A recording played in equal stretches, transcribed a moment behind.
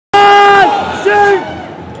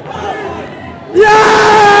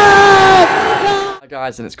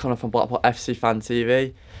Guys, and it's Connor from Blackpool FC Fan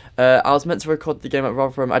TV. I was meant to record the game at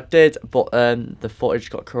Rotherham. I did, but the footage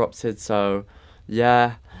got corrupted, so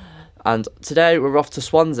yeah. And today we're off to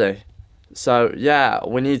Swansea. So yeah,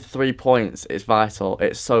 we need 3 points. It's vital.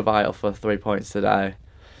 It's so vital for 3 points today.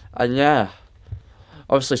 And yeah,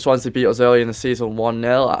 obviously Swansea beat us early in the season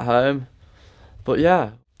 1-0 at home. But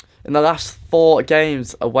yeah, in the last 4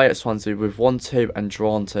 games away at Swansea, we've won 2 and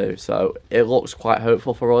drawn 2. So it looks quite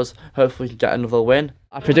hopeful for us. Hopefully we can get another win.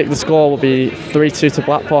 I predict the score will be 3-2 to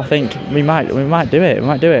Blackpool. I think we might do it. We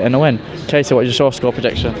might do it and a win. Katie, what is your score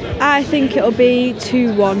prediction? I think it'll be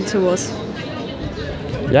 2-1 to us.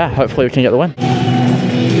 Yeah, hopefully we can get the win.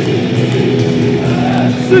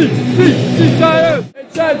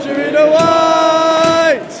 It's Andrew in the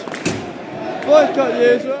white! Boycott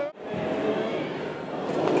years.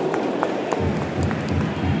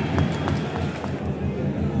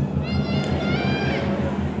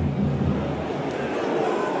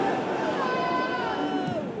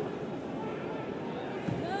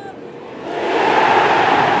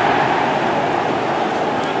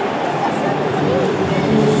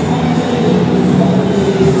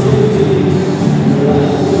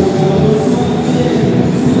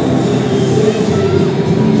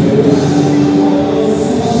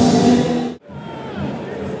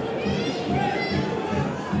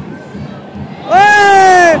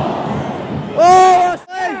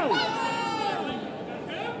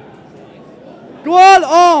 Go on!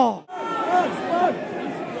 Oh!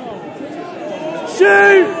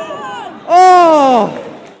 Shoot! Oh!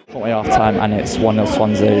 Currently half time and it's 1-0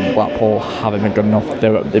 Swansea. Blackpool haven't been good enough.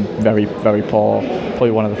 They're very, very poor. Probably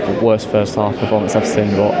one of the worst first half performances I've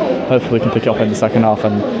seen, but hopefully we can pick it up in the second half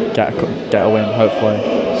and get a win, hopefully.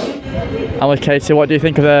 And with Katie, what do you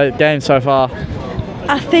think of the game so far?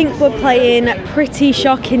 I think we're playing pretty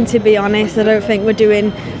shocking, to be honest. I don't think we're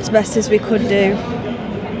doing as best as we could do.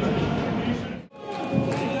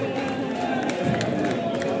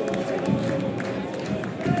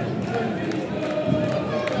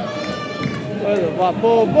 The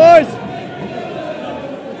Blackpool boys!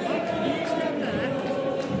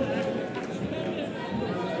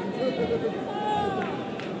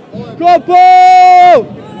 Go Paul!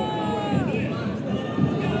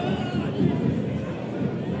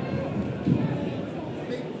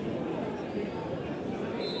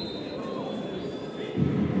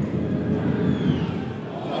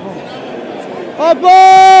 Up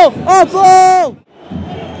ball! Up ball!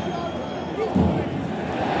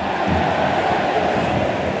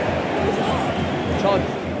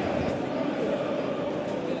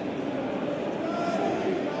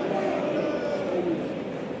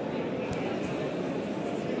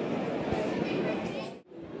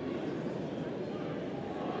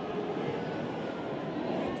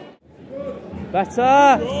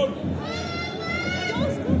 Better!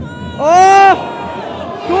 Oh!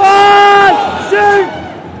 Go on! Shoot!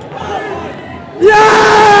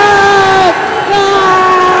 Yes!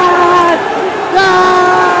 Yes!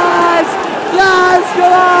 Yes! Yes!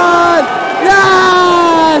 Come on!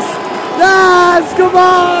 Yes! Yes! Come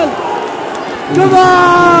on! Come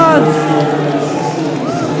on!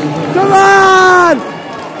 Come on!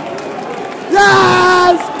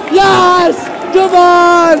 Yes! Yes! Come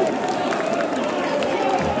on!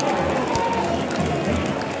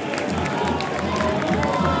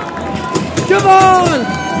 Come on!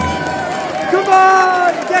 Come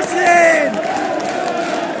on! Get in!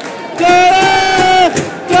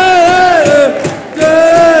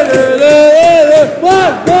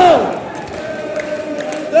 One goal!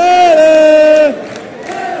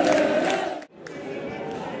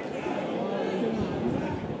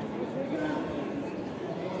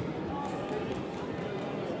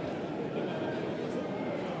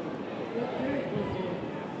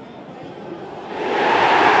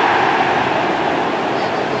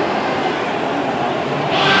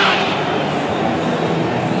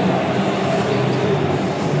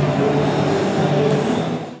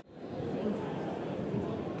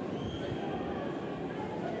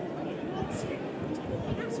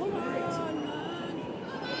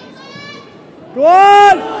 Go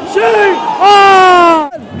on! Shoot! Oh!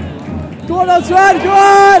 Go on, Osman! Go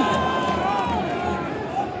on!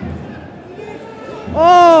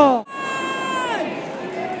 Oh!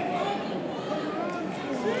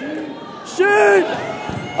 Shoot!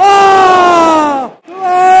 Oh! Go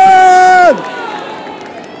on!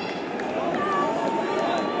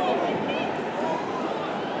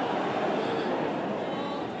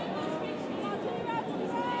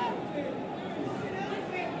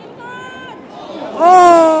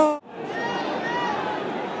 Oh!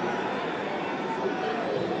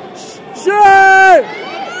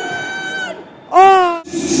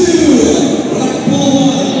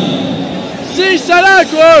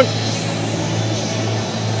 Blackpool!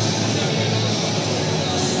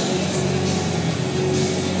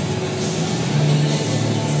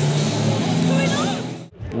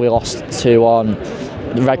 We lost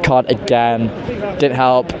 2-1. The red card again didn't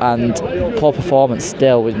help, and poor performance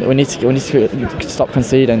still. We need to stop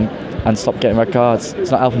conceding and stop getting red cards. It's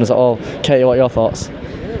not helping us at all. Katie, what are your thoughts?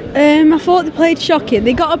 I thought they played shocking.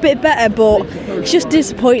 They got a bit better, but it's just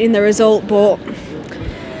disappointing, the result. But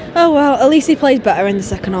oh well, at least he played better in the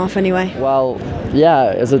second half anyway. Well,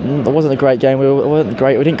 yeah, it wasn't a great game. We weren't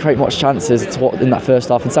great. We didn't create much chances in that first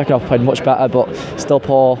half. In second half, we played much better, but still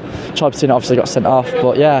poor. Chobson obviously got sent off.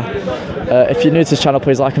 But yeah, if you're new to this channel,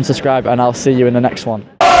 please like and subscribe, and I'll see you in the next one.